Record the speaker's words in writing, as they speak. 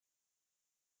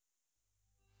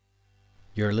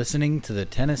You're listening to the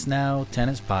Tennis Now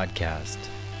Tennis Podcast.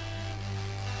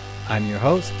 I'm your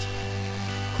host,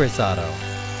 Chris Otto.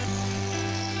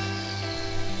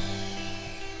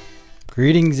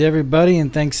 Greetings, everybody,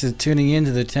 and thanks for tuning in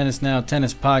to the Tennis Now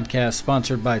Tennis Podcast,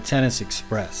 sponsored by Tennis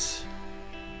Express.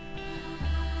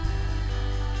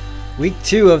 Week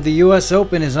 2 of the U.S.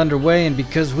 Open is underway, and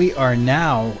because we are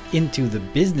now into the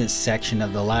business section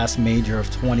of the last major of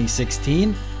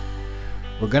 2016,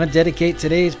 we're going to dedicate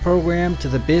today's program to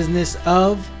the business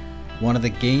of one of the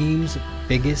game's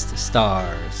biggest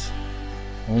stars.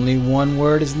 Only one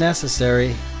word is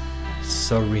necessary: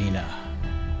 Serena.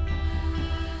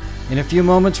 In a few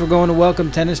moments, we're going to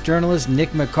welcome tennis journalist Nick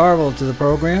McCarville to the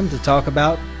program to talk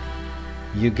about,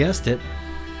 you guessed it,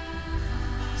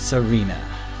 Serena.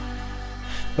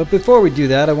 But before we do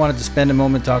that, I wanted to spend a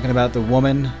moment talking about the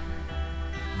woman,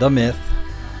 the myth,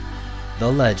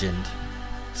 the legend,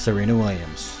 Serena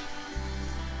Williams.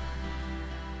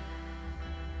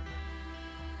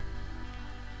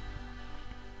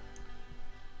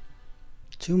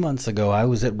 Two months ago, I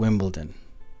was at Wimbledon,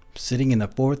 sitting in the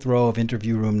fourth row of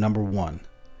interview room number 1,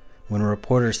 when a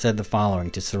reporter said the following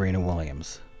to Serena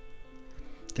Williams.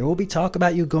 "There will be talk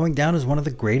about you going down as one of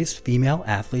the greatest female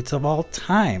athletes of all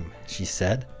time," she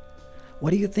said.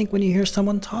 "What do you think when you hear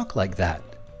someone talk like that?"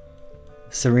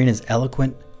 Serena's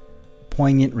eloquent,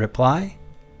 poignant reply: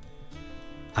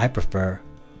 "I prefer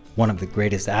one of the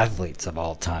greatest athletes of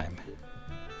all time."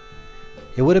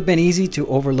 It would have been easy to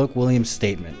overlook Williams'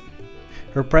 statement.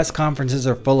 Her press conferences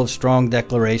are full of strong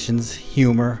declarations,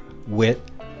 humor, wit,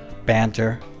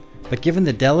 banter, but given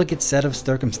the delicate set of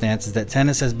circumstances that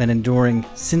tennis has been enduring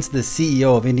since the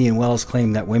CEO of Indian Wells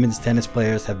claimed that women's tennis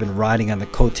players have been riding on the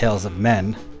coattails of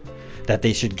men, that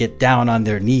they should get down on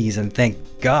their knees and thank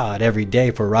God every day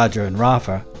for Roger and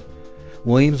Rafa,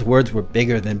 Williams' words were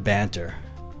bigger than banter.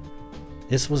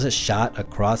 This was a shot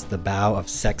across the bow of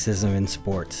sexism in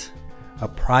sports, a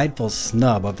prideful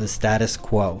snub of the status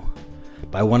quo,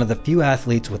 by one of the few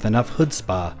athletes with enough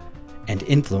chutzpah and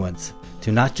influence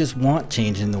to not just want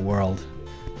change in the world,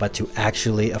 but to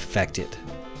actually affect it.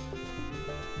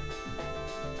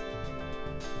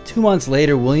 2 months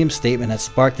later, Williams' statement has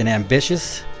sparked an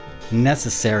ambitious,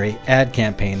 necessary ad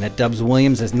campaign that dubs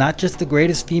Williams as not just the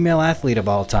greatest female athlete of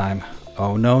all time,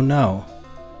 oh no,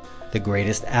 the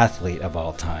greatest athlete of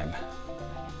all time.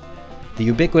 The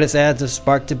ubiquitous ads have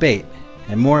sparked debate,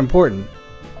 and more important,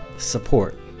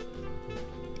 support.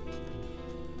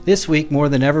 This week, more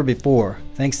than ever before,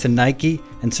 thanks to Nike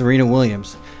and Serena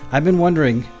Williams, I've been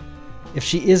wondering if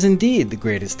she is indeed the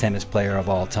greatest tennis player of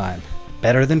all time.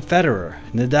 Better than Federer,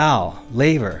 Nadal,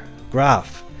 Laver,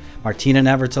 Graf, Martina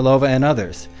Navratilova, and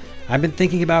others. I've been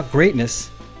thinking about greatness,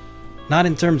 not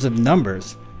in terms of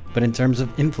numbers, but in terms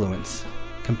of influence,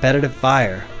 competitive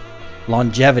fire,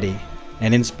 longevity,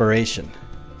 and inspiration.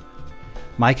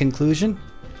 My conclusion?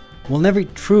 We'll never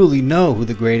truly know who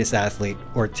the greatest athlete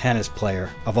or tennis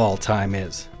player of all time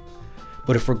is.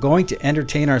 But if we're going to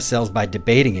entertain ourselves by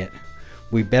debating it,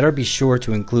 we better be sure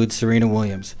to include Serena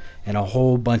Williams and a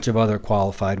whole bunch of other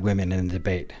qualified women in the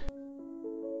debate.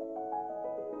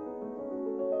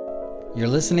 You're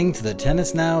listening to the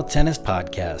Tennis Now Tennis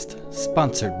Podcast,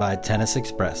 sponsored by Tennis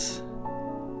Express.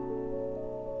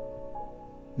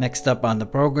 Next up on the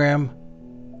program,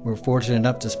 we're fortunate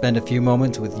enough to spend a few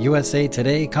moments with USA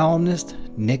Today columnist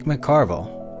Nick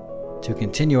McCarville to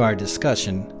continue our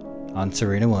discussion on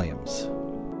Serena Williams.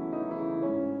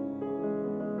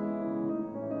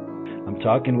 I'm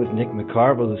talking with Nick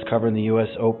McCarville, who's covering the U.S.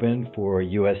 Open for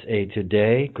USA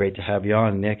Today. Great to have you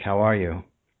on, Nick. How are you?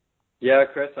 Yeah,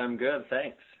 Chris, I'm good.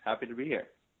 Thanks. Happy to be here.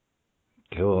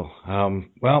 Cool.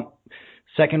 Well,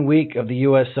 second week of the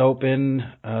U.S. Open,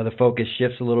 the focus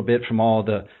shifts a little bit from all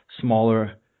the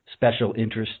smaller special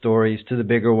interest stories to the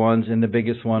bigger ones, and the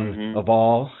biggest one of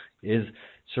all is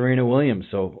Serena Williams.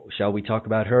 So shall we talk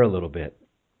about her a little bit?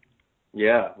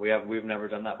 Yeah, we've never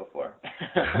done that before.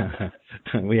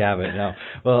 We haven't, no.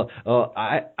 Well,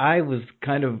 I was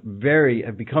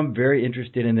I've become very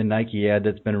interested in the Nike ad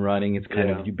that's been running. It's kind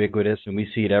of ubiquitous, and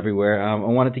we see it everywhere. I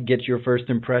wanted to get your first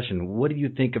impression. What do you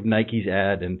think of Nike's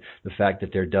ad and the fact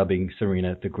that they're dubbing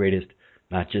Serena the greatest,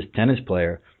 not just tennis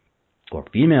player or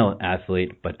female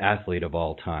athlete, but athlete of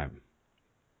all time?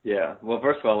 Yeah. Well,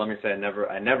 first of all, let me say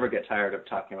I never get tired of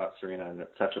talking about Serena, and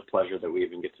it's such a pleasure that we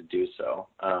even get to do so.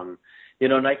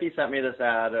 Nike sent me this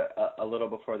ad a little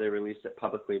before they released it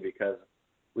publicly because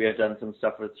we had done some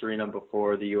stuff with Serena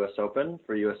before the U.S. Open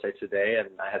for USA Today, and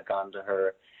I had gone to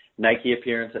her Nike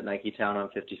appearance at Nike Town on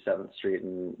 57th Street,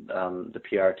 and the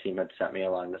PR team had sent me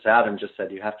along this ad and just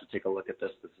said, "You have to take a look at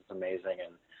this. This is amazing."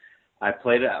 And I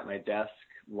played it at my desk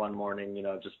one morning,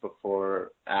 just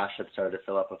before Ash had started to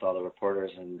fill up with all the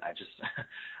reporters, and I just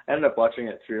I ended up watching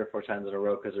it 3 or 4 times in a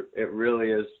row because it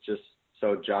really is just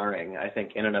so jarring. I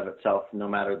think in and of itself, no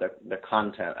matter the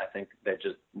content, I think they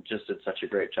just did such a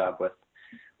great job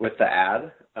with the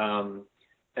ad.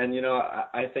 And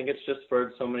I think it's just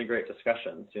spurred so many great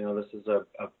discussions. This is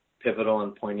a pivotal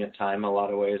and poignant time in a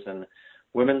lot of ways, and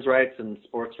women's rights and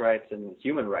sports rights and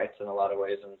human rights in a lot of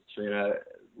ways, and Serena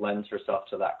lends herself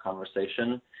to that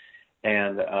conversation.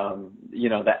 And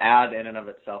the ad in and of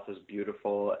itself is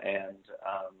beautiful, and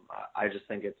I just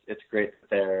think it's great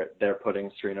that they're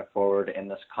putting Serena forward in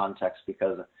this context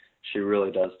because she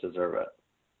really does deserve it.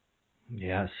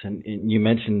 Yes, and you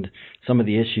mentioned some of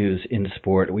the issues in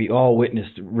sport. We all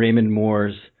witnessed Raymond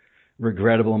Moore's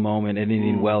regrettable moment in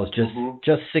Indian Wells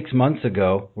just 6 months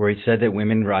ago, where he said that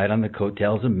women ride on the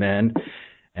coattails of men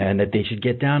and that they should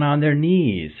get down on their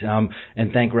knees.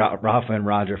 And thank Rafa and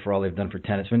Roger for all they've done for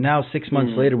tennis. But now 6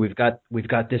 months later, we've got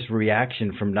this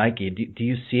reaction from Nike. Do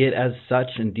you see it as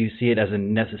such, and do you see it as a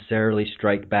necessarily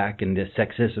strike back in the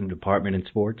sexism department in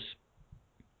sports?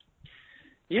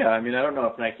 Yeah, I mean, I don't know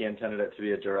if Nike intended it to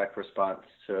be a direct response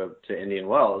to Indian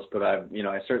Wells, but I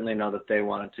certainly know that they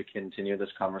wanted to continue this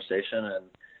conversation.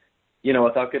 And,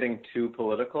 without getting too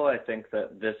political, I think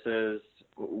that this is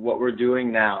what we're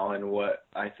doing now, and what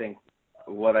I think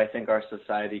our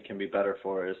society can be better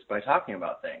for is by talking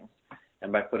about things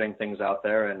and by putting things out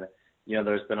there. And,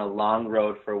 there's been a long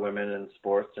road for women in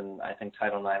sports, and I think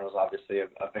Title IX was obviously a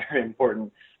very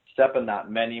important step in that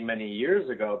many, many years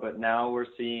ago. But now we're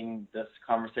seeing this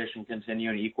conversation continue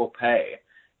in equal pay,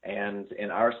 and in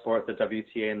our sport, the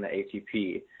WTA and the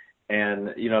ATP. And,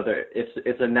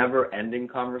 it's a never-ending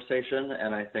conversation,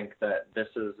 and I think that this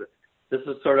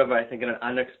is sort of, I think, an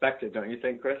unexpected, don't you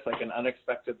think, Chris? Like an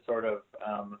unexpected sort of,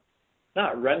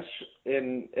 not wrench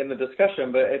in the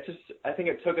discussion, but I think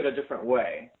it took it a different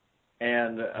way.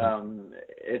 And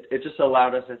it just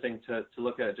allowed us, I think, to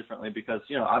look at it differently because,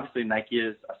 obviously Nike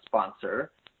is a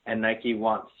sponsor and Nike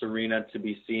wants Serena to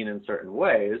be seen in certain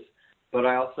ways. But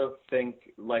I also think,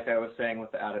 like I was saying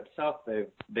with the ad itself,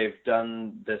 they've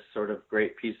done this sort of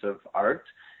great piece of art,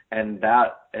 and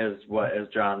that is what has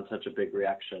drawn such a big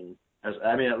reaction. At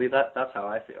least that's how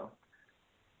I feel.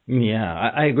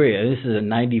 Yeah, I agree. This is a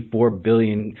 $94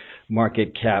 billion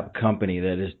market cap company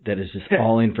that is just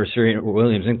all in for Serena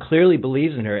Williams, and clearly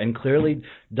believes in her, and clearly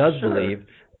does believe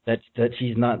that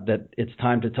she's not, that it's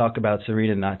time to talk about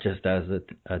Serena not just as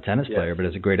a tennis player, but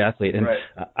as a great athlete. And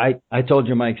I told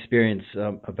you my experience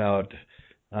about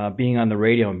being on the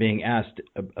radio and being asked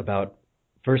about.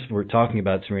 First, we're talking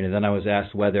about Serena. Then I was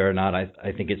asked whether or not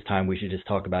I think it's time we should just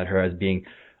talk about her as being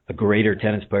a greater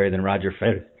tennis player than Roger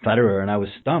Federer, and I was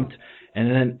stumped. And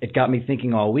then it got me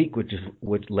thinking all week, which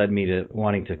led me to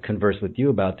wanting to converse with you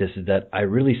about this, is that I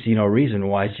really see no reason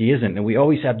why she isn't. And we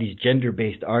always have these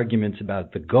gender-based arguments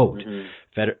about the GOAT.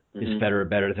 Is Federer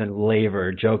better than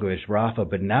Laver, Djokovic, Rafa?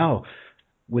 But now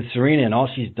with Serena and all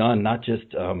she's done, not just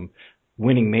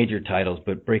winning major titles,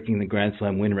 but breaking the Grand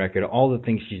Slam win record, all the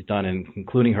things she's done, and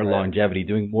including her longevity,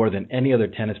 doing more than any other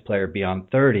tennis player beyond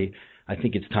 30, I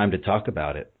think it's time to talk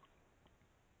about it.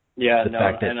 Yeah,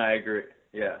 and I agree.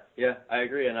 Yeah, I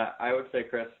agree. And I would say,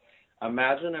 Chris,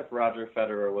 imagine if Roger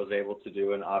Federer was able to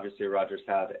do, and obviously Roger's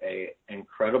had a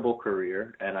incredible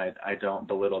career, and I don't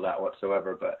belittle that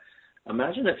whatsoever, but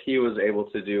imagine if he was able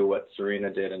to do what Serena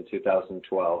did in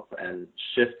 2012 and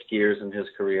shift gears in his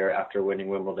career after winning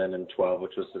Wimbledon in 12,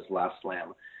 which was his last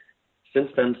slam. Since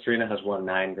then, Serena has won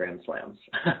 9 Grand Slams.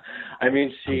 I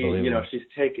mean, she's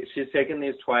taken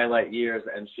these twilight years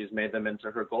and she's made them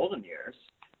into her golden years.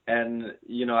 And,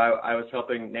 I was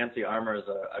helping Nancy Armour, is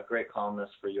a great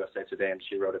columnist for USA Today, and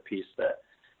she wrote a piece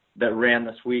that ran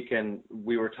this week, and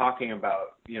we were talking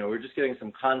about, we're just getting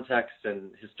some context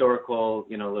and historical,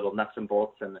 little nuts and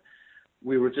bolts, and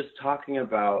we were just talking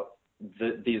about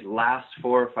these last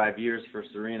 4 or 5 years for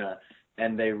Serena,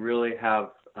 and they really have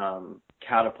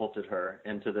catapulted her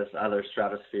into this other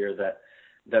stratosphere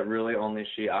that really only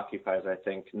she occupies, I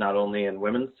think, not only in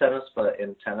women's tennis, but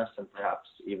in tennis and perhaps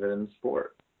even in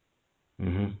sport.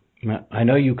 Mm-hmm. I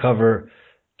know you cover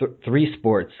 3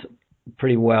 sports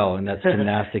pretty well, and that's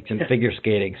gymnastics and figure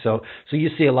skating. So you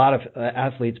see a lot of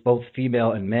athletes, both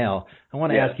female and male. I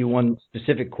want to ask you one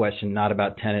specific question, not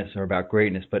about tennis or about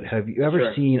greatness, but have you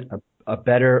ever seen a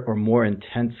better or more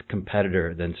intense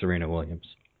competitor than Serena Williams?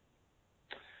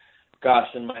 Gosh,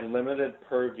 in my limited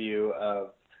purview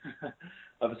of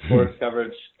sports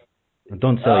coverage.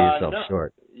 Don't sell yourself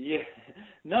short. Yeah,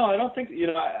 no, I don't think,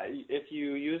 if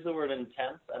you use the word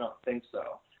intense, I don't think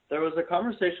so. there was a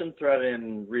conversation thread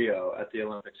in Rio at the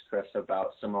Olympics, Chris,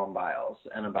 about Simone Biles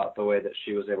and about the way that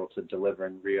she was able to deliver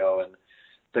in Rio and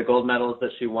the gold medals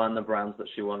that she won, the bronze that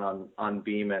she won on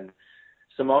beam. And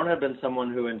Simone had been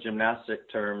someone who in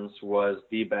gymnastic terms was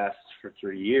the best for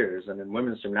 3 years. And in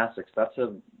women's gymnastics, that's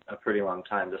a pretty long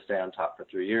time to stay on top for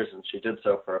 3 years. And she did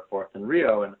so for a fourth in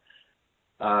Rio. And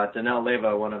Danelle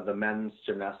Leva, one of the men's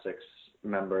gymnastics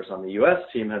members on the U.S.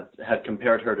 team, had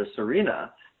compared her to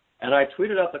Serena. And I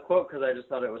tweeted out the quote because I just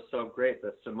thought it was so great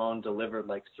that Simone delivered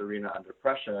like Serena under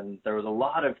pressure. And there was a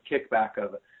lot of kickback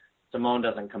of Simone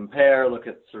doesn't compare. Look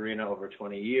at Serena over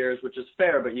 20 years, which is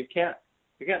fair, but you can't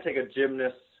take a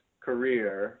gymnast's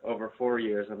career over 4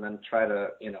 years and then try to,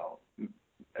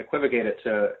 equivocate it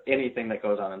to anything that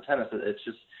goes on in tennis. It's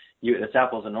just it's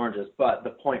apples and oranges. But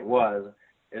the point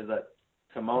is that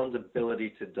Simone's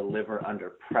ability to deliver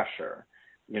under pressure.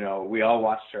 We all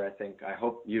watched her. I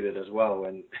hope you did as well.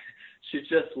 When she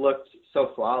just looked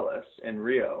so flawless in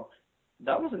Rio.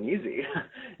 That wasn't easy.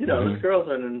 This girl's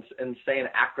an insane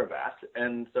acrobat.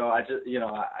 And so I just,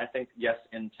 I think, yes,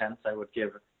 intense I would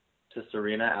give to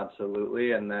Serena,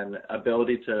 absolutely. And then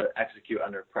ability to execute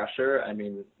under pressure. I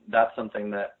mean, that's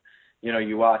something that,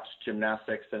 you watch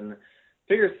gymnastics and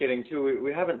figure skating too.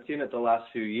 We haven't seen it the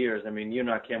last few years. I mean,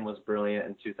 Yuna Kim was brilliant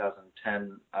in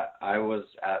 2010. I was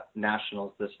at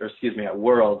nationals at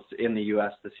Worlds in the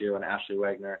U.S. this year when Ashley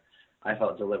Wagner, I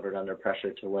felt, delivered under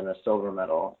pressure to win a silver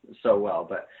medal so well.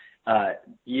 But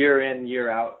year in, year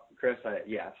out, Chris,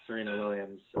 Serena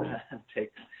Williams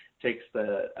takes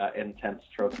the intense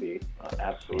trophy,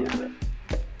 absolutely.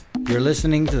 You're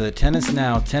listening to the Tennis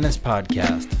Now Tennis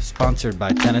Podcast, sponsored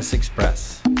by Tennis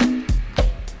Express.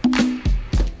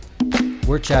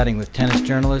 We're chatting with tennis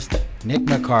journalist Nick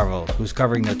McCarville, who's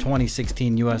covering the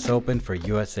 2016 U.S. Open for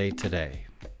USA Today.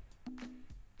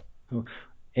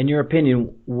 In your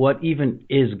opinion, what even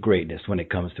is greatness when it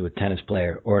comes to a tennis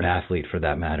player or an athlete for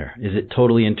that matter? Is it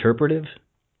totally interpretive?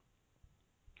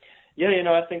 Yeah,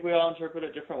 I think we all interpret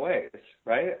it different ways,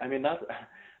 right? I mean,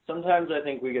 sometimes I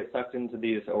think we get sucked into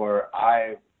these, or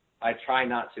I try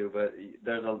not to, but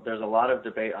there's a lot of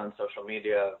debate on social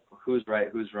media, who's right,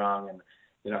 who's wrong, and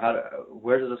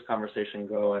where does this conversation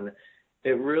go? And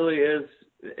it's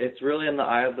really in the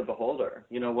eye of the beholder.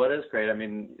 What is great? I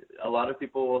mean, a lot of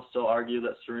people will still argue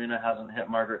that Serena hasn't hit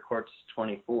Margaret Court's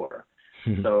 24.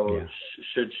 So yeah.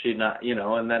 Should she not,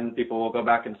 and then people will go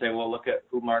back and say, well, look at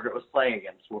who Margaret was playing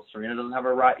against. Well, Serena doesn't have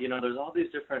a right. There's all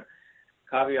these different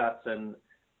caveats. And,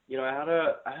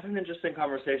 I had an interesting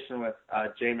conversation with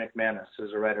Jay McManus,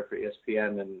 who's a writer for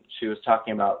ESPN, and she was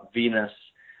talking about Venus.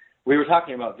 We were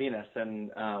talking about Venus and,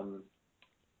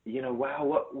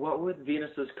 wow, what would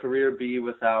Venus's career be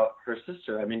without her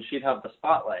sister? I mean, she'd have the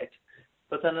spotlight.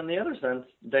 But then in the other sense,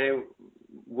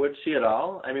 would she at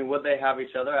all? I mean, would they have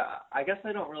each other? I guess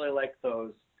I don't really like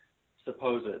those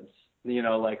supposeds,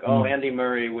 Andy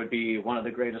Murray would be one of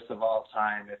the greatest of all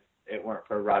time if it weren't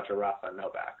for Roger, Rafa, and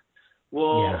Novak.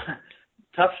 Well,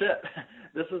 tough shit.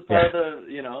 This is part of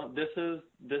the,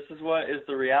 this is what is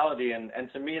the reality. And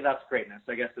to me, that's greatness,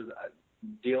 I guess, is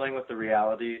dealing with the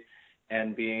reality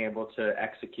and being able to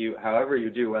execute however you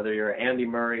do, whether you're Andy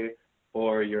Murray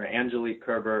or you're Angelique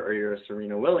Kerber or you're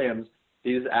Serena Williams.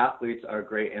 These athletes are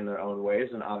great in their own ways,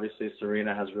 and obviously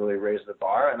Serena has really raised the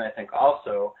bar. And I think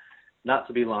also, not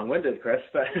to be long-winded, Chris,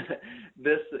 but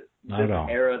this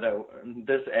era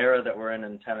that we're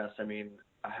in tennis. I mean,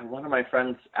 I had one of my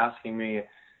friends asking me,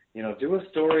 do a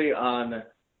story on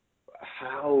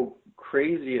how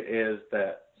crazy it is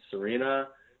that Serena,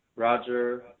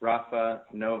 Roger, Rafa,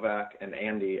 Novak, and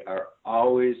Andy are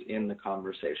always in the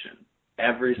conversation,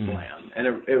 every slam. And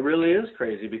it really is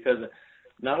crazy because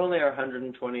not only are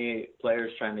 128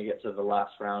 players trying to get to the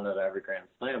last round at every Grand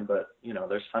Slam, but,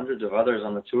 there's hundreds of others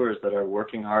on the tours that are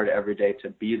working hard every day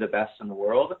to be the best in the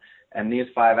world. And these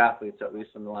 5 athletes, at least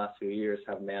in the last few years,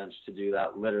 have managed to do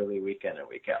that literally week in and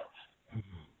week out.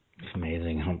 It's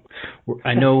amazing.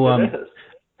 I know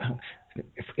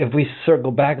if we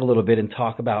circle back a little bit and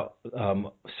talk about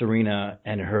Serena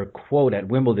and her quote at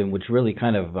Wimbledon, which really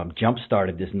kind of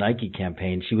jump-started this Nike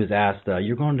campaign. She was asked,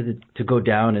 you're going to go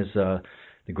down as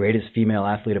the greatest female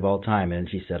athlete of all time. And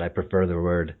she said, I prefer the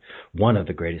word one of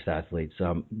the greatest athletes.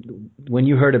 When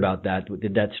you heard about that,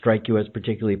 did that strike you as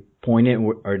particularly poignant,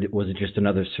 or was it just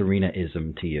another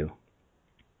Serena-ism to you?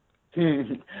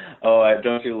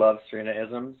 Don't you love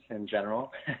Serena-isms in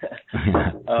general?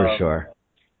 For sure.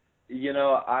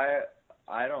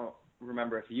 I don't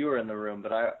remember if you were in the room,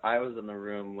 but I was in the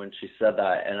room when she said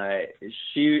that, and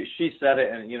she said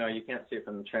it, and you can't see it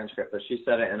from the transcript, but she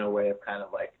said it in a way of kind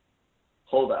of like,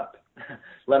 hold up,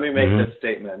 let me make this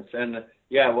statement. And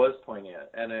Yeah, it was poignant,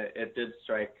 and it did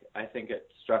strike. I think it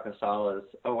struck us all as,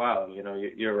 oh wow,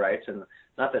 you're right, and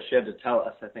not that she had to tell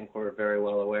us. I think we're very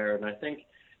well aware, and I think,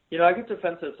 I get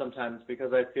defensive sometimes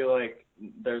because I feel like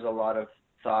there's a lot of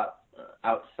thought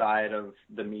outside of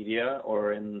the media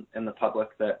or in the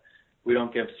public that we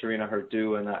don't give Serena her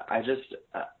due, and I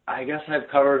guess I've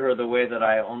covered her the way that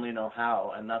I only know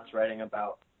how, and that's writing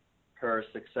about her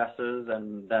successes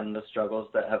and then the struggles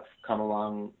that have come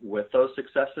along with those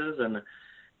successes. And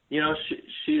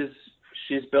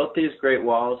she's built these great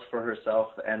walls for herself,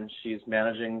 and she's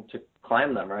managing to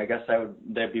climb them, or I guess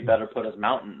they'd be better put as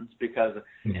mountains, because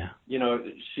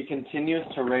she continues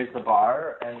to raise the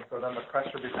bar, and so then the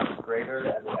pressure becomes greater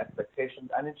and the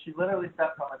expectations. I mean, she literally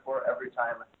steps on the court every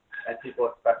time and people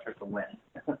expect her to win.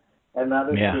 And that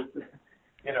is just,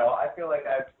 I feel like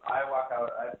I walk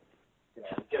out,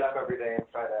 get up every day and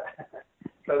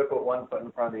try to put one foot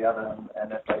in front of the other,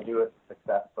 and if I do, it's a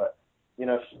success. But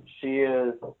she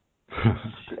is.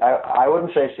 I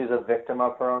wouldn't say she's a victim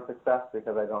of her own success,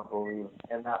 because I don't believe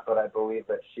in that. But I believe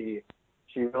that she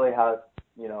really has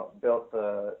built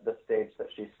the stage that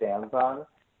she stands on,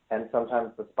 and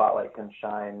sometimes the spotlight can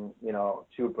shine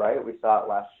too bright. We saw it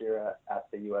last year at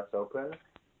the U.S. Open,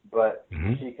 but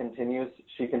she continues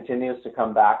to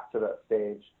come back to that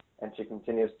stage. And she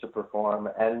continues to perform,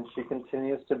 and she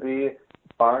continues to be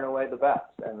far and away the best,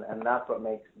 and that's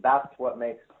what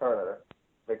makes her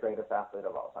the greatest athlete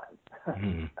of all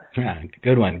time. Yeah,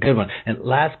 good one. And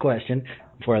last question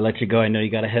before I let you go. I know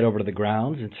you got to head over to the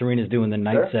grounds, and Serena's doing the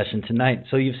night session tonight.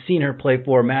 So you've seen her play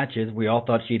 4 matches. We all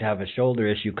thought she'd have a shoulder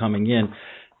issue coming in.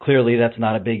 Clearly, that's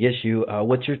not a big issue.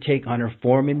 What's your take on her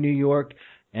form in New York?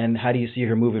 And how do you see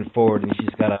her moving forward? And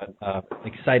she's got a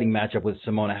exciting matchup with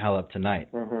Simona Halep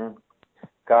tonight. Mm-hmm.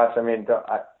 Gosh, I mean,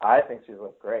 I think she's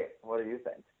looked great. What do you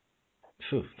think?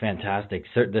 Phew, fantastic.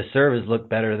 The serve has looked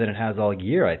better than it has all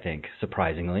year, I think,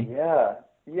 surprisingly. Yeah,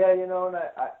 and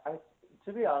I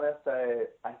to be honest,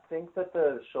 I think that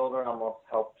the shoulder almost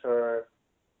helped her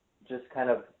just kind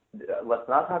of, let's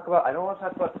not talk about, I don't want to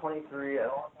talk about 23, I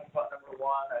don't want to talk about number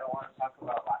 1, I don't want to talk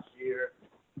about last year.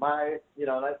 And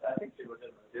I think she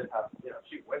legitimately did have,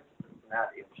 she went to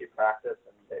Cincinnati and she practiced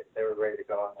and they were ready to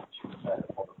go, and then she decided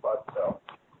to pull the plug. So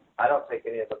I don't take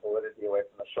any of the validity away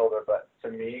from the shoulder, but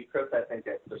to me, Chris, I think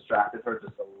it distracted her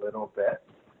just a little bit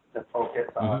to focus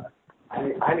on,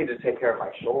 I need to take care of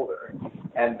my shoulder.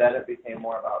 And then it became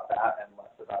more about that and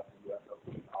less about the U.S.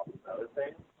 Open and all these other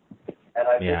things. And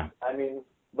I mean,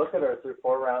 look at her through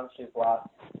 4 rounds. She's lost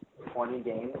 20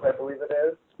 games, I believe it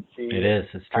is.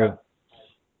 It's true.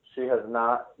 She has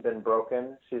not been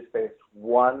broken. She's faced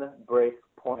 1 break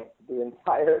point the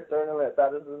entire tournament.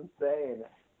 That is insane.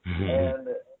 And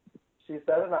she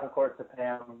said it on court to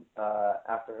Pam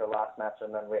after her last match,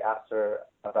 and then we asked her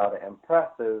about it in press,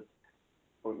 is,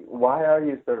 why are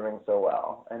you serving so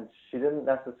well? And she didn't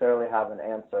necessarily have an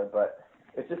answer, but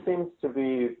it just seems to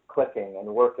be clicking and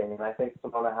working. And I think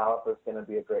Simona Halep is going to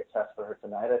be a great test for her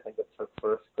tonight. I think it's her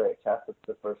first great test. It's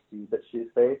the first seed that she's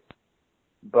faced.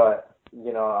 But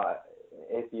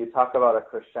if you talk about a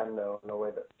crescendo in the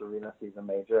way that Serena sees a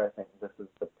major, I think this is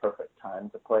the perfect time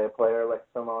to play a player like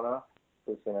Simona,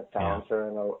 who's going to challenge her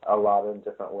in a lot of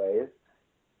different ways.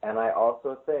 And I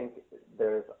also think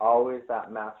there's always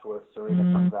that match where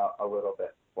Serena comes out a little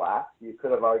bit flat. You could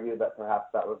have argued that perhaps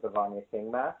that was the Vanya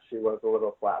King match. She was a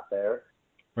little flat there.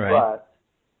 Right.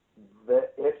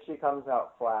 But if she comes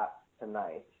out flat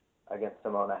tonight against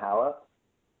Simona Halep,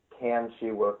 can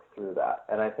she work through that?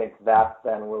 And I think that's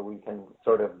then where we can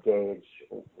sort of gauge,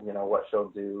 what she'll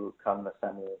do come the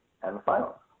semi and the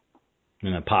final.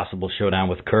 And a possible showdown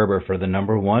with Kerber for the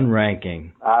number 1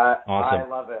 ranking. Awesome. I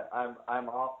love it. I'm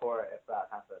all for it if that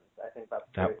happens. I think that's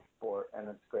great sport, and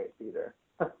it's great theater.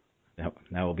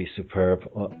 That will be superb.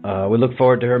 We look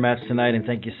forward to her match tonight, and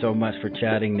thank you so much for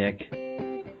chatting, Nick.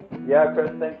 Yeah, Chris,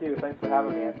 thank you. Thanks for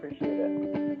having me. I appreciate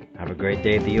it. Have a great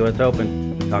day at the U.S.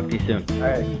 Open. Talk to you soon. All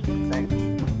right. Thanks.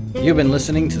 You've been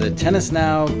listening to the Tennis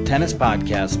Now Tennis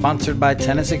Podcast, sponsored by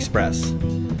Tennis Express.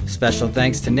 Special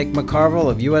thanks to Nick McCarville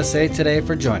of USA Today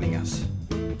for joining us.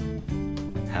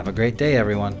 Have a great day,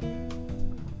 everyone.